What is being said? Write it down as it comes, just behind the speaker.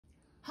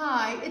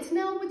Hi, it's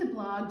Nell with the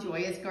blog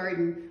Joyous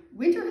Garden.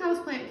 Winter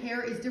houseplant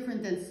care is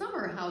different than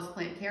summer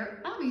houseplant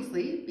care,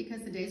 obviously,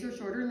 because the days are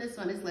shorter and the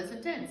sun is less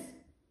intense.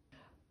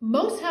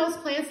 Most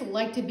houseplants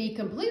like to be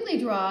completely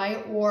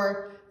dry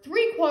or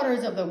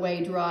 3/4 of the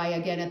way dry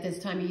again at this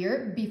time of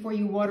year before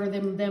you water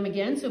them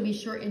again, so be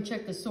sure and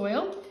check the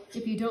soil.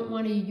 If you don't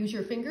want to use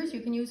your fingers,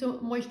 you can use a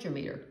moisture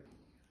meter.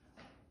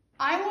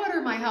 I water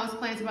my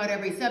houseplants about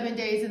every 7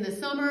 days in the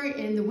summer.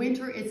 In the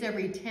winter, it's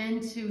every 10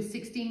 to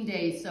 16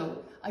 days,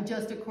 so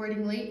adjust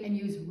accordingly and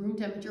use room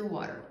temperature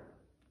water.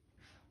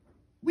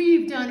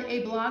 We've done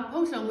a blog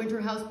post on winter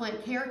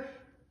houseplant care.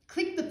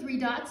 Click the 3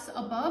 dots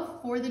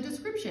above for the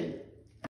description.